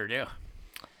 We sure do.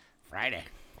 Friday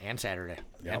and Saturday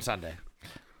and Sunday.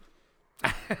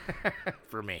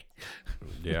 For me.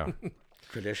 Yeah.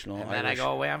 Traditional. And then I Irish.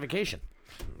 go away on vacation.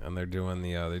 And they're doing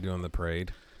the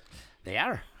parade. They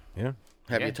are. Yeah.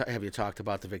 Have you talked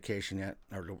about the vacation yet?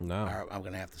 No. I'm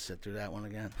gonna have to sit through that one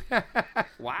again.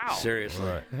 Wow. Seriously.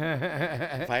 Right.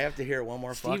 If I have to hear one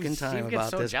more fucking time Steve gets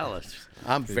about so this, jealous.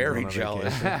 I'm very on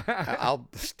jealous. I'll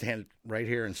stand right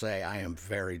here and say I am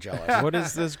very jealous. What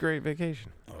is this great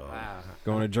vacation? Wow.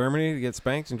 Going to Germany to get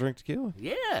spanked and drink tequila?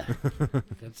 Yeah.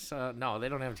 It's no, they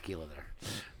don't have tequila there.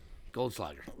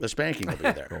 Goldschlager. The spanking will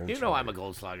be there. You know I'm a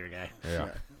Goldschlager guy. Yeah.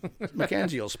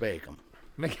 Mackenzie will spank him.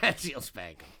 Mackenzie will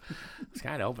spank him. It's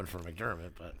kind of open for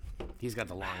McDermott, but he's got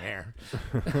the long hair.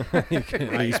 You can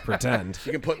at least pretend.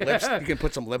 You can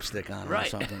put some lipstick on him or Right.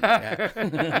 something.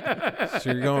 Yeah.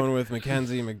 So you're going with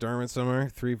Mackenzie and McDermott somewhere?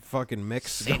 3 fucking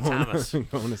mix St. going, Thomas.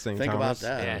 going to St. Think about Thomas?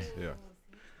 that. Yeah. Yeah.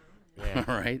 Yeah.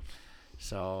 All right.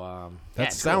 So That yeah,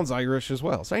 it's sounds Irish as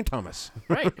well. St. Thomas.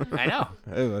 cool. Right. I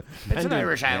know. It's an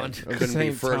Irish island. Couldn't be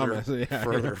St. further, Thomas, yeah.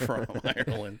 further from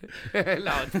Ireland.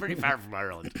 No, it's pretty far from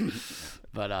Ireland.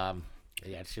 But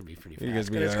yeah, it should be pretty You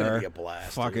fast. guys be It's gonna there, be a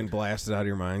blast, fucking dude. blasted out of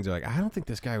your minds. You're like, I don't think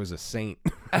this guy was a saint.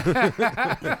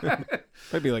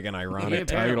 Might be like an He ironic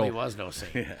apparently title. was no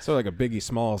saint. So like a Biggie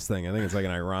Smalls thing. I think it's like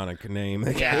an ironic name.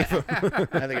 They Yeah. gave him.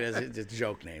 I think it is. It's a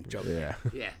joke name. Joke name.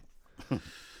 Yeah. Yeah.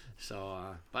 So,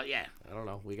 but yeah, I don't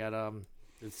know. We got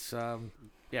it's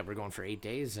yeah, we're going for 8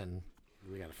 days, and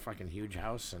we got a fucking huge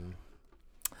house, and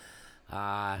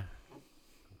I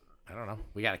don't know.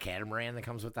 We got a catamaran that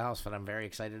comes with the house that I'm very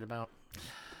excited about.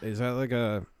 Is that like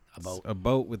a A boat. A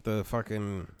boat with the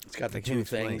fucking. It's got the I can't two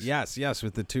explain. things. Yes,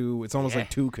 with the two. It's almost like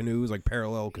two canoes, like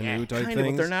parallel canoe type Kind of, but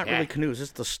things. they're not Yeah. really canoes.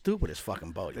 It's the stupidest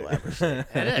fucking boat you'll ever see. It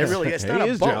It is. really is. It's He not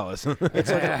a is boat. jealous.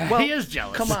 It's like, well, He is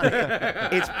jealous. Come on,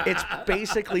 it's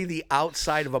basically the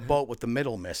outside of a boat with the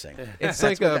middle missing. It's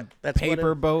like a that's what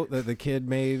paper it- boat that the kid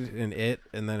made in it,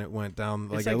 and then it went down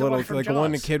like like a the little, one from like the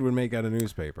one the Jaws. kid would make out of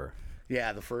newspaper.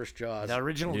 Yeah, the first Jaws The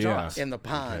original Yeah. Jaws. in the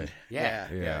pond. Yeah.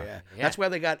 Yeah. Yeah. That's why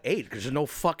they got 8 because there's no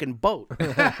fucking boat.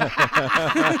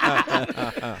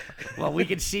 Well, we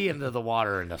can see into the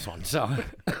water in this one, so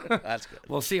That's good.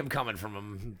 we'll see him coming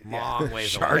from a long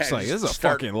ways away. Shark's Yeah, like, this is a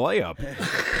start- fucking layup.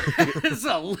 It's a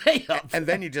layup. And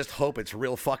then you just hope it's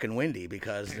real fucking windy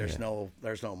because there's no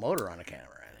motor on the camera.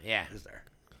 Yeah. Is there?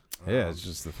 Yeah, it's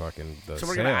just the fucking the So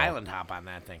we're sail. gonna island hop on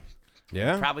that thing.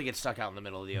 Yeah, Probably get stuck out in the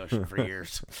middle of the ocean for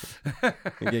years.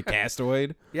 you get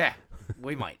castawayed. Yeah,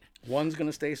 we might. One's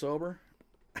gonna stay sober.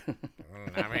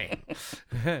 I mean,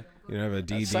 You don't have a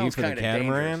DD sounds for the kinda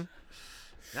catamaran.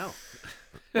 no.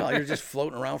 Well, you're just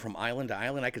floating around from island to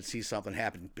island. I could see something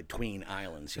happen between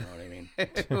islands. You know what I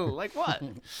mean? Like what?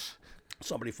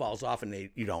 Somebody falls off and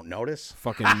you don't notice.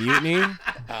 Fucking mutiny.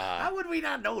 How would we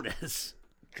not notice?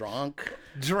 Drunk.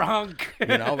 Drunk.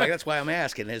 You know, like that's why I'm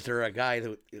asking. Is there a guy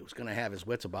that was gonna have his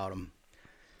wits about him?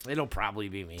 It'll probably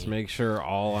be me. To make sure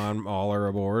all are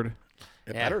aboard.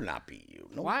 It Yeah. better not be you.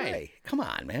 No Why? way. Come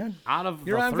on, man. Out of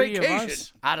You're the on three of vacation.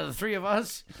 us, out of the three of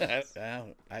us,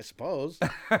 I suppose.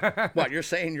 What, you're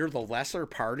saying you're the lesser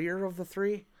partier of the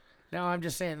three? no, I'm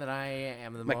just saying that I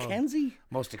am the Mackenzie?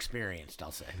 most experienced.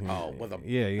 I'll say Oh, with a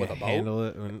Yeah, you with can a boat. handle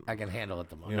it when I can handle it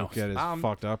the most. you don't get as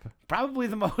fucked up. Probably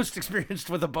the most experienced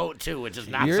with a boat too, which is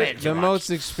not You're saying too the much. most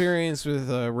experienced with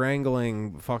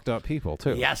wrangling fucked up people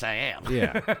too. Yes, I am.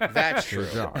 Yeah. That's true.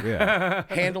 Good job. Yeah.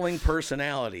 Handling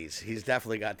personalities. He's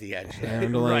definitely got the edge. there.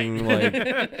 Handling like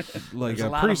There's a a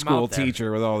lot of 'em preschool out there.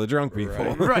 teacher with all the drunk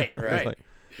people. Right, It's right. like,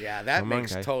 Yeah, that Come on,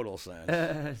 makes guy. total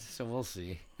sense. So we'll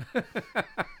see.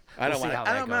 I don't see want. how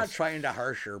that I'm not goes. trying to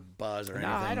harsh your buzz or No,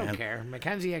 anything. I don't man. care.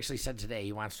 Mackenzie actually said today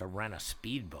he wants to rent a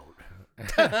speedboat.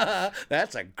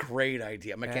 That's a great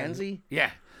idea, Mackenzie.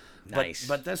 Yeah. Nice.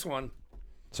 But this one,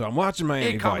 so I'm watching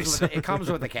Miami it comes Vice. with it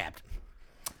comes with a captain.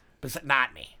 But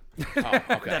not me. Oh,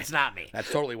 okay. That's not me.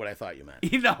 That's totally what I thought you meant.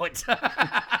 You know it.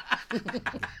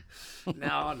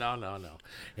 No.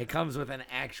 It comes with an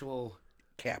actual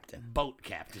Captain. boat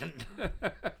captain,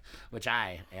 which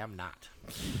I am not.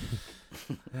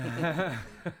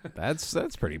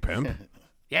 That's pretty pimp.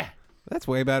 Yeah. That's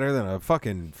way better than a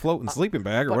fucking floating sleeping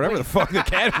bag or whatever the fuck the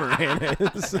catamaran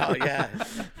is. Oh yeah.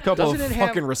 A couple of Doesn't it have-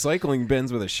 fucking recycling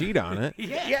bins with a sheet on it.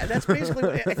 Yeah, that's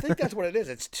basically. I think that's what it is.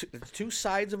 It's two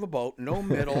sides of a boat, no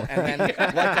middle, and then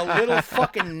like a little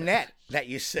fucking net that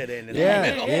you sit in. Yeah, the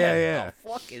middle. yeah.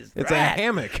 What the fuck is It's that? a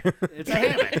hammock. It's a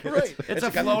hammock. Right. It's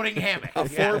a floating hammock. A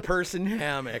Yeah. 4-person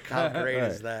hammock. How great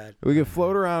is that? We could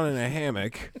float around in a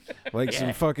hammock like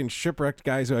some fucking shipwrecked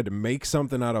guys who had to make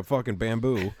something out of fucking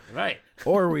bamboo. Right.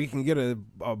 Or we can get a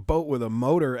boat with a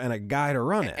motor and a guy to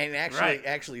run it. And Right.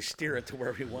 actually steer it to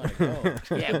where we want to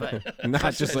go. Yeah, but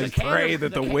Not just like the pray camera-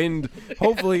 that the the wind,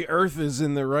 hopefully Earth is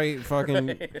in the right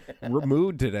fucking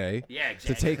mood today Yeah, to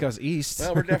exactly. take us east.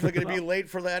 Well, we're definitely going to be late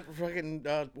for that fucking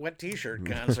wet T-shirt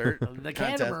concert. the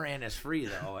contest. catamaran is free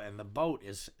though, and the boat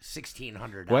is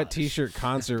 $1,600. Wet t-shirt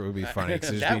concert would be funny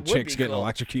because That there'd would be chicks be getting cool.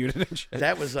 electrocuted and shit.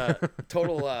 That was a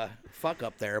total fuck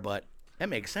up there, but that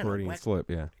makes sense. Freudian Wet-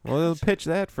 slip, yeah. Well, they'll pitch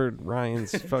that for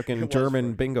Ryan's fucking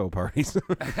German bingo parties.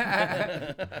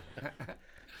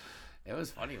 It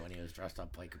was funny when he was dressed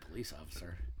up like a police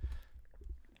officer.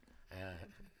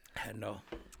 No.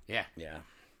 Yeah, Yeah.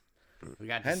 we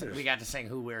got Henders. to sing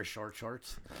 "Who Wears Short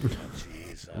Shorts."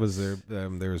 Jeez. Was there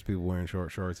was people wearing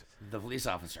short shorts? The police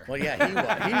officer. Well, yeah, he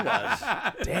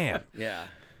was. Damn. Yeah.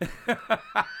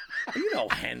 You know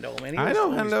Hendo, man. He I was know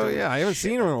always Hendo, doing yeah. I haven't shit.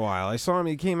 seen him in a while. I saw him.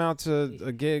 He came out to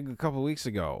a gig a couple weeks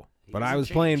ago. But I hasn't was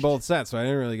playing changed. both sets, so I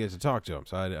didn't really get to talk to him.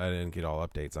 So I didn't get all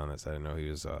updates on this. I didn't know he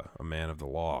was a man of the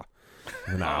law.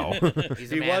 Now.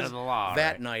 He's a He man was of the law.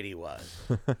 that right? night. He was.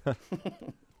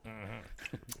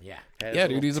 Yeah, Had Yeah, his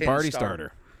dude, he's a little party tin star.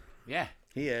 starter. yeah,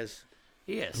 He is.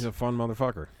 he He's is. a fun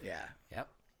motherfucker. Yeah. Yep,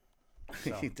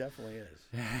 He definitely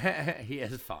is. he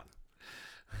is fun.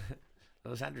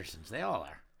 Those Hendersons, they all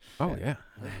are. Oh yeah.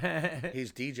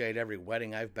 He's DJ'd every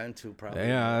wedding I've been to, probably.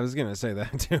 Yeah, I was gonna say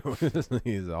that too.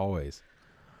 He's always.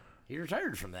 He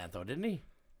retired from that though, didn't he?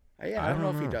 Yeah, I don't know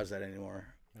if he does that anymore.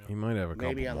 He might have a couple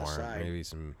Maybe on the more. side. Maybe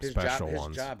some His special job,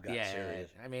 ones. His job got Yeah, serious.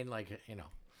 I mean, like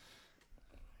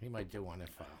he might do one if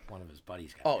one of his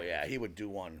buddies got. Oh married. yeah, he would do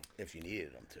one if you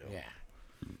needed him to. Yeah,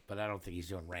 but I don't think he's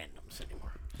doing randoms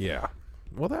anymore. Yeah.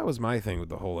 Well, that was my thing with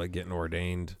the whole like getting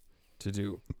ordained to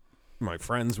do my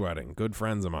friend's wedding, good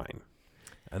friends of mine.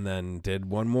 And then did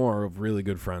one more of really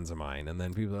good friends of mine. And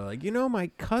then people are like, my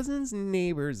cousin's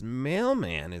neighbor's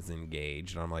mailman is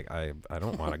engaged. And I'm like, I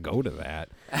don't want to go to that.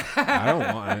 I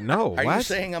don't want to know. Are you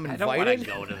saying I'm I don't want to invited?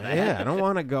 go to that. Yeah, I don't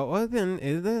want to go. Well, then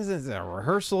this is a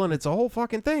rehearsal and it's a whole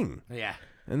fucking thing. Yeah.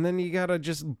 And then you got to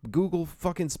just Google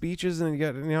fucking speeches and you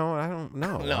got, I don't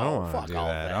know. No, I don't want fuck to do all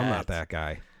that. I'm not that. that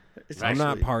guy. It's I'm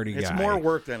not actually- party It's guy. more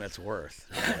work than it's worth.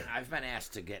 I've been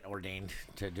asked to get ordained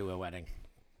to do a wedding.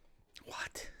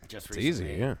 What? Just It's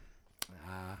recently. easy, yeah.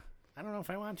 I don't know if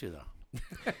I want to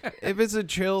though. If it's a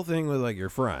chill thing with like your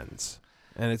friends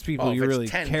and it's people Oh, if you it's really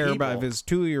 10 care about, if people. it's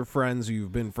two of your friends who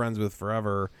you've been friends with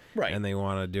forever, Right. and they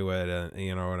want to do it,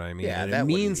 you know what I mean? Yeah, and that it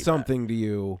wouldn't means be bad. something to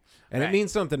you, and it Right.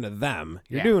 means something to them.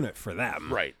 You're Yeah. doing it for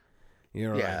them, Right. You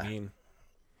know Yeah. what I mean?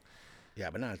 Yeah,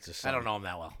 but not just. I don't know him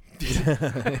that well.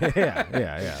 yeah.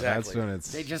 That's Exactly. when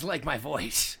it's. They just like my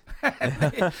voice.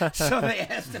 So they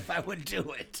asked if I would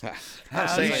do it. I'm You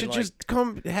saying, should like, just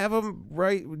come have them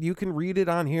write. You can read it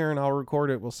on here, and I'll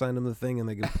record it. We'll send them the thing, and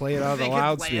they can play it on the They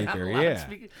can play it on loudspeaker. the Yeah,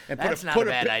 loudspeaker. and That's not a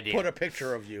bad idea. Put a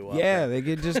picture of you. Up yeah. there. They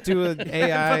could just do an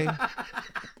AI,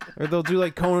 or they'll do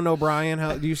like Conan O'Brien.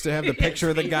 How you used to have the picture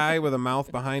of the guy with a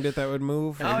mouth behind it that would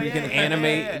move. Oh, you yeah, can yeah,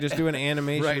 animate. yeah, yeah. Just do an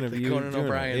animation Right, of the you Conan doing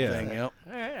O'Brien it. Yeah. thing. Yep.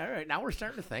 All right. Now we're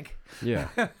starting to think. Yeah.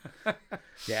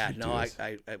 Yeah, no, this.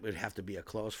 I would have to be a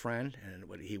close friend, and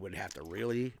he would have to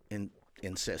really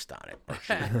insist on it, or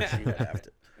she would have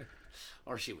to.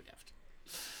 Or she would have to.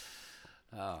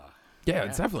 Yeah,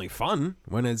 it's definitely fun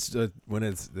when it's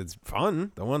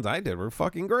fun. The ones I did were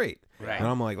fucking great. Right. And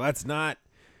I'm like, let's Make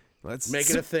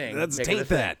it a thing. Let's Make it a taint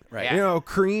thing. that. Right. You know,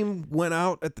 Cream went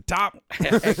out at the top.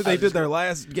 They did their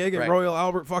last gig at Right. Royal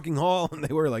Albert fucking Hall, and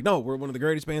they were like, "No, we're one of the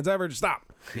greatest bands ever. Just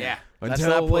stop." Yeah. Let's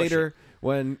Until not push later,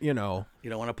 when You don't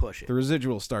want to push it. the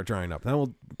residuals start drying up, then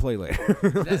we'll play later.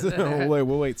 we'll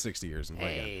wait 60 years and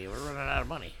play again. Hey, we're running out of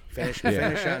money. Finish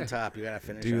on top. You gotta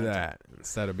finish. Do on that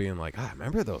instead of being like,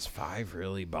 remember those 5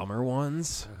 really bummer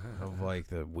ones of like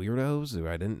the weirdos who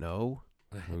I didn't know,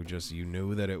 who just you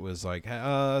knew that it was like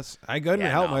I couldn't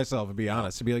help myself, to be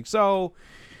honest, to be like, so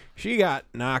she got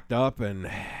knocked up and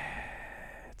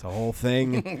it's a whole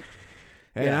thing.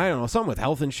 And Yeah. I don't know, something with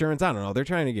health insurance. I don't know. They're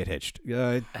trying to get hitched.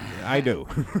 I do.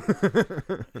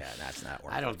 Yeah, that's not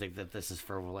working. I don't think that this is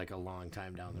for like a long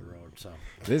time down the road. So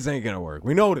This ain't gonna work.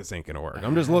 We know this ain't gonna work.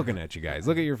 I'm just looking at you guys.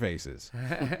 Look at your faces.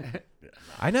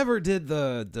 I never did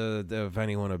the if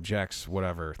anyone objects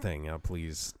whatever thing.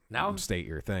 Please No? state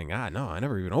your thing. No, I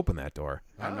never even opened that door.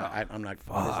 I'm not. What is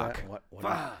that? What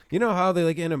fuck. You know how they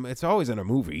like it's always in a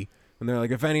movie and they're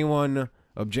like, if anyone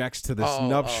objects to this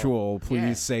nuptial, please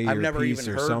Yeah. say I've your never piece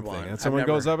even or heard something. one. And I've someone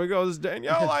goes never- up and goes,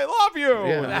 Danielle, I love you.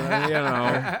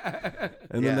 Yeah.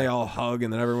 And then Yeah. they all hug,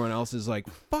 and then everyone else is like,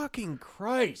 fucking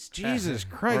Christ, Jesus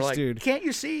We're Christ, like, dude. can't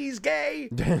you see he's gay?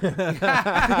 Yeah.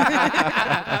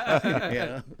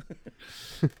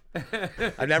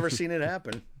 I've never seen it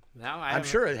happen. No, I'm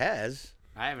sure it has.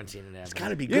 I haven't seen it happen. It's got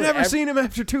to be good. You never seen him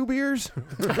after 2 beers?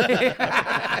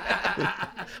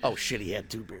 Oh shit, he had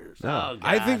 2 beers. Oh,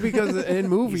 I think God. because in He's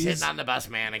movies, hitting on the best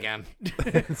man again.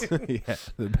 yeah,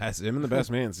 the best him and the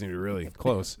best man seem to be really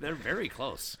close. They're very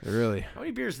close. They're really. How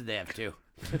many beers did they have too?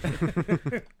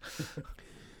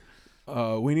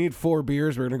 We need 4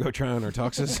 beers. We're gonna go try on our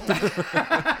tuxes.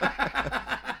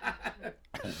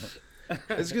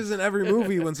 It's because in every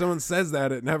movie, when someone says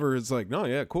that, it never is like, no,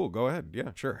 yeah, cool, go ahead,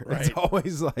 yeah, sure. It's Right.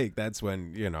 always like that's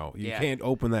when you Yeah. can't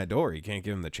open that door. You can't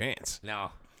give them the chance.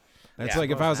 No. That's Yeah, like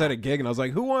of if I course was at not. a gig and I was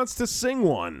like, who wants to sing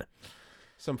one?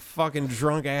 Some fucking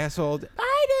drunk asshole.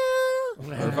 I do.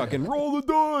 Or fucking roll the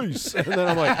dice. And then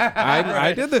I'm like,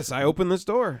 I did this. I opened this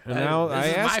door. And now this I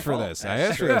is my asked for fault. this. I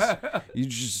asked for this. You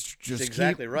just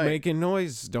exactly keep right. making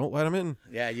noise. Don't let them in.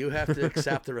 Yeah, you have to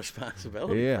accept the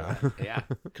responsibility. Yeah. Yeah.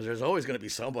 Because there's always going to be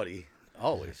somebody.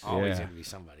 Always. Always Yeah. going to be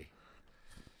somebody.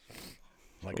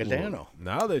 Like a Dano.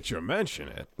 Now that you mention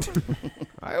it,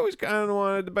 I always kind of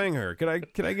wanted to bang her. Could I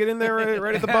get in there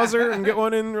right at the buzzer and get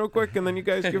one in real quick, and then you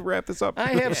guys can wrap this up?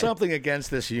 I have something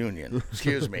against this union.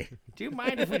 Excuse me. Do you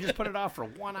mind if we just put it off for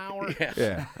 1 hour?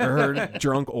 Yeah, or her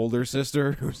drunk older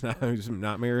sister who's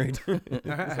not married.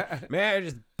 Marriage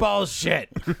is bullshit.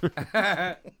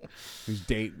 Whose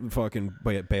date fucking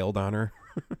bailed on her.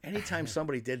 Anytime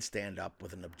somebody did stand up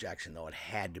with an objection, though, it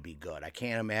had to be good. I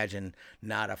can't imagine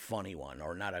not a funny one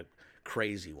or not a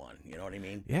crazy one. You know what I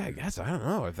mean? Yeah, I guess I don't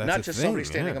know if that's Not a just thing, somebody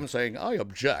standing yeah. up and saying, "I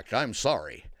object. I'm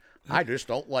sorry. I just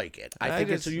don't like it." I think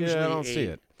it's usually I don't see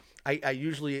it.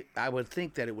 I would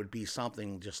think that it would be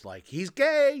something just like he's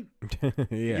gay. Yeah.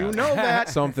 You know that.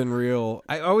 Something real.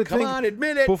 I would Come think on,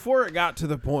 admit it. before it got to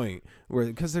the point where,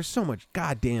 because there's so much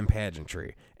goddamn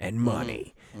pageantry and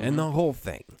money and the whole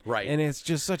thing, Right. And it's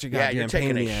just such a Yeah, you're goddamn pain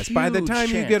in taking the a ass. By the huge time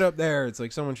you chance. get up there, it's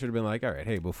like someone should have been like, all right,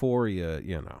 hey, before you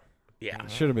know, Yeah.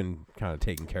 should have been kind of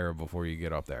taken care of before you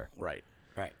get up there. Right.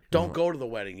 Right. Don't go to the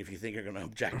wedding if you think you're going to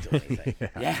object to anything.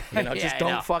 Yeah. You know, Yeah, just I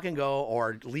don't know. fucking go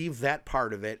or leave that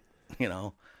part of it. You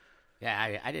know.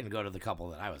 Yeah, I didn't go to the couple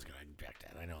that I was going to object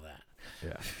at. I know that.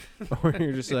 Yeah. Or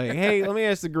you're just like, hey, let me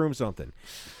ask the groom something.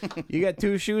 You got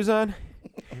 2 shoes on?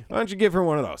 Why don't you give her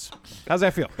one of those? How's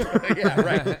that feel? Yeah.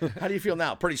 Right. How do you feel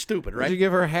now? Pretty stupid, Would you right?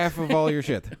 give her half of all your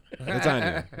shit? It's on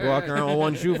you. Walking around with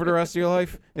 1 shoe for the rest of your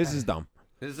life? This is dumb.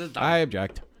 This is I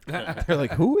object. They're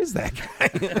like, who is that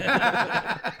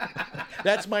guy?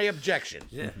 That's my objection.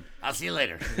 Yeah. I'll see you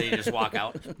later. They just walk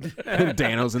out.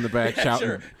 Dano's in the back shouting.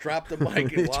 Sure. Drop the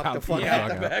mic and walk Chop the fuck the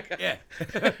out fuck the out. back.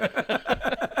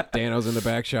 Yeah. Dano's in the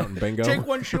back shouting bingo. Take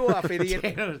 1 shoe off,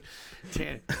 idiot.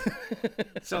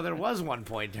 So there was one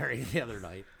point during the other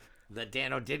night that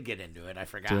Dano did get into it. I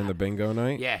forgot. During the bingo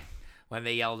night? Yeah. When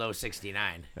they yelled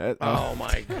 069. Oh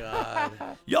my god.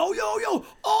 Yo, yo, yo,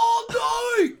 all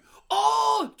night!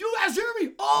 You guys hear me?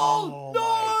 All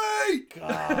night!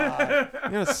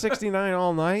 You know, 69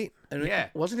 all night? And Yeah.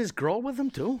 Wasn't his girl with him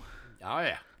too? Oh,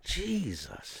 yeah.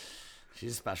 Jesus.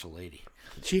 She's a special lady.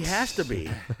 She has to be.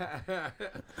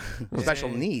 Special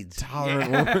needs.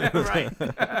 Tolerant woman.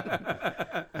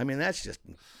 Right. I mean, that's just.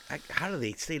 How do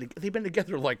they stay together? They've been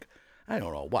together like, I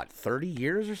don't know, what, 30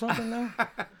 years or something now?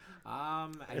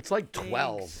 It's like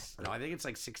 12. No, I think it's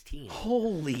like 16.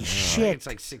 Holy I think shit. it's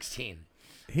like 16.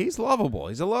 He's lovable.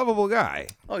 He's a lovable guy.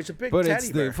 Oh, he's a big But teddy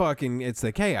it's bear. it's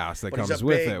the chaos that But comes he's a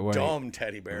with big, it. When dumb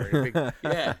teddy bear. Big,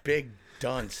 Yeah. big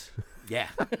dunce. Yeah.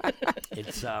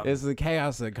 It's it's the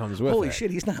chaos that comes with Holy it.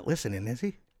 shit, he's not listening, is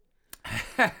he?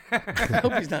 I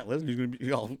hope he's not listening. He's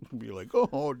going to be like,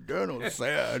 oh, Dano's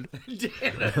sad.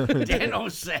 Dano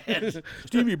said.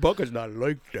 Stevie Bucket's not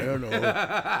like Dano.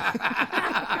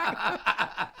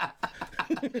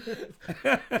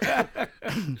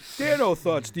 Dano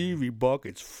thought Stevie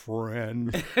Bucket's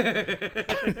friend.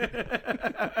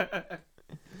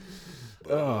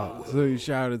 Oh, so you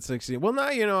shouted 16. Well, now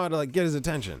you know how to like get his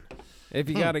attention. If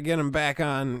you got to get him back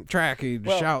on track, you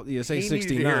shout. You say He needed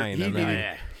to hear- 69. He and needed, then,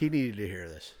 Yeah. he needed to hear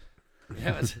this.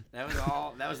 That was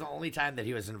the only time that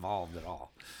he was involved at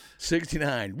all.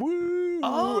 69. Woo!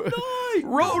 All night.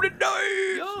 Roll the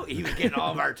dice! Yo, he was getting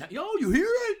all of our time. Yo, you hear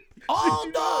it? All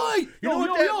night. You know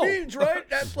what that means, right?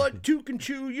 That's like two can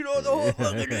chew. You know the whole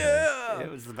fucking yeah.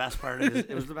 It was the best part of his.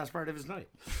 It was the best part of his night.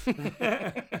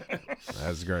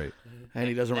 that's great. And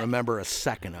he doesn't remember a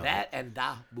second of That and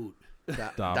Da Boot. it.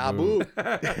 Da Da boot.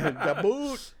 Da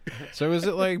boot. So is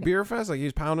it like beer fest? Like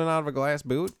he's pounding out of a glass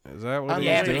boot? Is that what I'm he's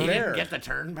Yeah, not but doing? he there. didn't get the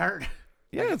turn part.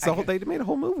 Yeah, it's the whole. They made a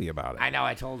whole movie about it. I know.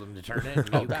 I told him to turn it. And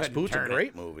Oh, he Das couldn't Boot's a turn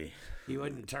great movie. it. He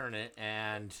wouldn't turn it,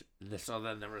 and so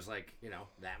then there was like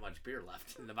that much beer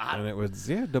left in the And bottom. it was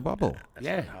the bubble. That's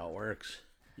Yeah. not how it works.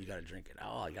 You got to drink it.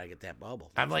 Oh, you got to get that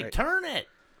bubble. I'm That's like, right. turn it,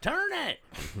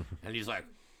 and he's like.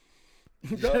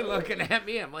 Looking at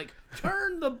me, I'm like,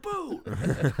 turn the boot.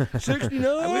 69. We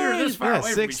were this far Yeah,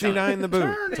 away from each 69 other. the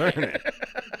boot. Turn it.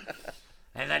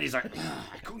 And then he's like,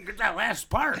 I couldn't get that last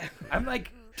part. I'm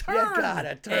like, You turn.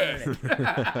 gotta turn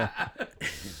it.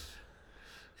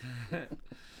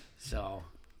 So,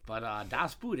 but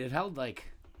Das Boot, it held like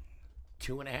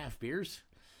 2.5 beers.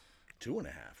 2.5,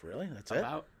 really? That's it?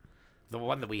 About the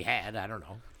one that we had. I don't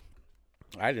know.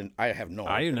 I have no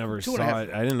I idea. never 2.5. saw it.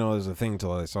 I didn't know there was a thing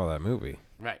until I saw that movie.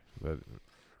 Right. But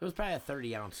It was probably a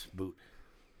 30-ounce boot,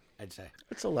 I'd say.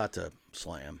 It's a lot to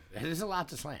slam. It is a lot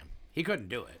to slam. He couldn't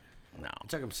do it. No. It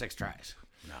took him 6 tries.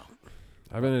 No.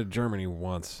 I've been to Germany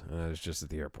once, and I was just at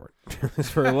the airport. It's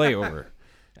for a layover.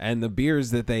 And the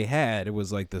beers that they had, it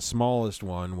was like the smallest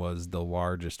one was the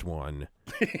largest one.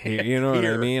 You know what I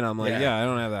Here. mean? I'm like, yeah, I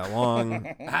don't have that long.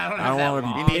 I I don't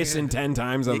want to be be pissing 10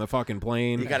 times on the fucking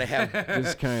plane. You gotta have.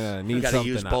 just kind of need gotta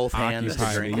something use to both hands to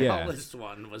occupy drink me. it. The Yeah, smallest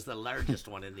one was the largest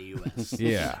one in the U.S.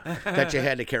 yeah, that you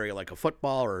had to carry like a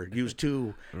football or use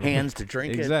two hands to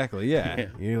drink exactly. Yeah,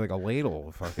 you need like a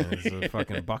ladle. Fucking, it's a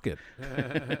fucking bucket.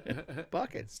 it.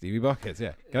 Buckets. Stevie Buckets.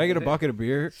 Yeah, can I get a bucket of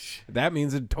beer? That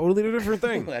means a totally different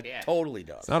thing. That Yeah. totally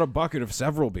does. It's not a bucket of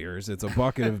several beers. It's a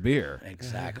bucket of beer.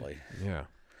 Exactly. Yeah.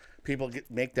 People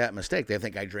make that mistake. They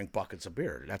think I drink buckets of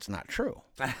beer. That's not true.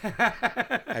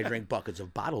 I drink buckets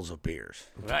of bottles of beers.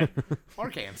 Right. 4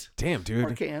 cans. Damn, dude.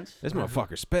 Or cans. This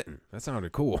motherfucker's spitting. That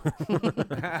sounded cool.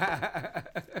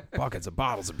 Buckets of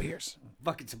bottles of beers.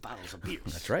 Buckets and bottles of beers.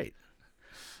 That's right.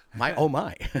 Oh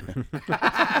my.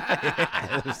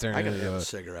 Let's turn I it gotta into have a- a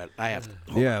cigarette. I have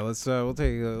to. Yeah, let's we'll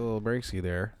take a little break ski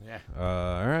there. Yeah.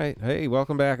 All right. Hey,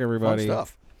 welcome back Fun everybody.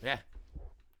 stuff. Yeah.